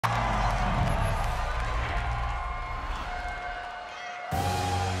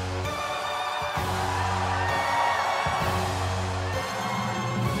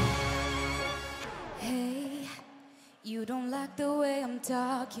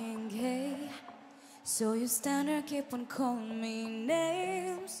talking, hey. So you stand there, keep on calling me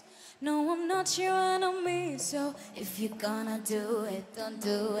names. No, I'm not your enemy, so if you're gonna do it, don't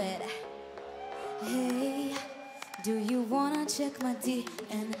do it. Hey, do you wanna check my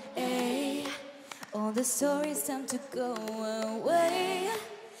DNA? All the stories time to go away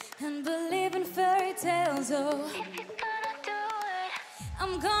and believe in fairy tales, oh. If you're gonna do it,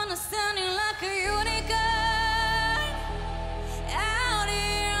 I'm gonna stand in like a unicorn, out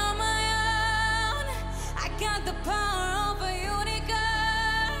here on my own. I got the power of a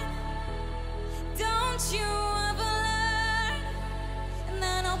unicorn. Don't you ever learn? And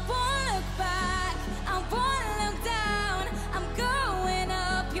then I won't look back, I won't look down. I'm going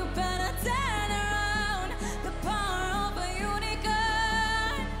up, you better turn around. The power of a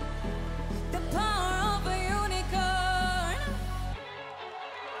unicorn, the power of a unicorn.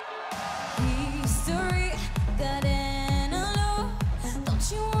 History got in a loop. Don't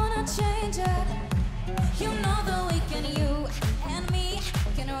you wanna change it? You know that we can, you and me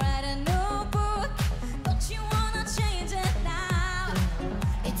can write a new book. Don't you wanna change it now?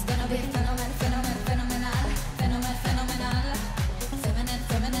 It's gonna be phenomenal, phenomenal.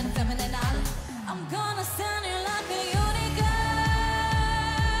 Feminine. I'm gonna stand here like a unicorn,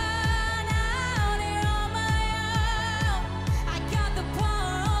 out here on my own. I got the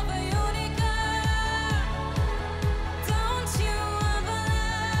power of a unicorn. Don't you ever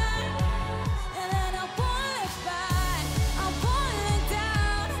learn? And then I won't look back, I won't look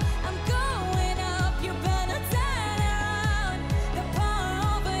down. I'm going up, you better turn around. The power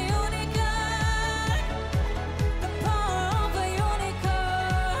of a unicorn, the power of a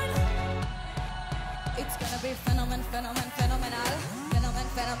unicorn. It's gonna be phenomenal.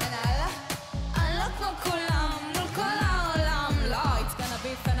 Alak mo kulam, nulkola olam lo. It's gonna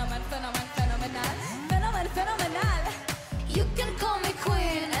be phenomenal. You can call me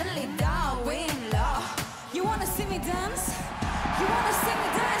queen and lead Darwin law. You wanna see me dance? You wanna see me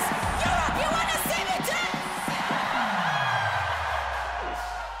dance? Europe, you wanna see me dance?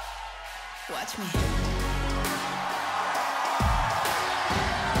 Watch me.